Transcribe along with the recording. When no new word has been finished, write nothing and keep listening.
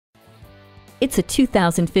It's a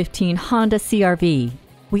 2015 Honda CR-V.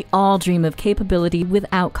 We all dream of capability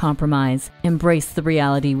without compromise. Embrace the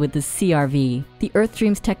reality with the CR-V. The Earth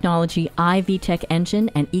Dreams technology i-VTEC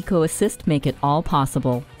engine and Eco Assist make it all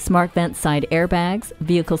possible. Smart vent side airbags,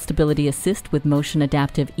 vehicle stability assist with motion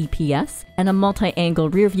adaptive EPS, and a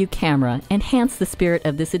multi-angle rear view camera enhance the spirit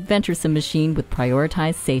of this adventuresome machine with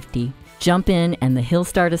prioritized safety. Jump in and the Hill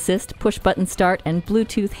Start Assist, push button start, and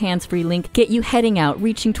Bluetooth hands-free link get you heading out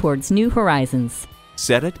reaching towards new horizons.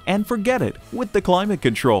 Set it and forget it with the climate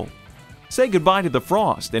control. Say goodbye to the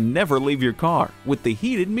frost and never leave your car with the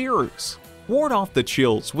heated mirrors. Ward off the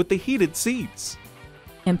chills with the heated seats.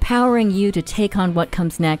 Empowering you to take on what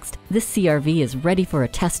comes next, this CR-V is ready for a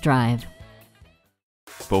test drive.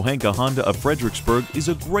 Pohanka Honda of Fredericksburg is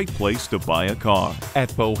a great place to buy a car. At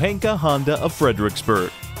Pohanka Honda of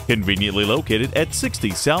Fredericksburg, conveniently located at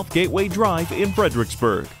 60 South Gateway Drive in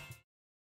Fredericksburg.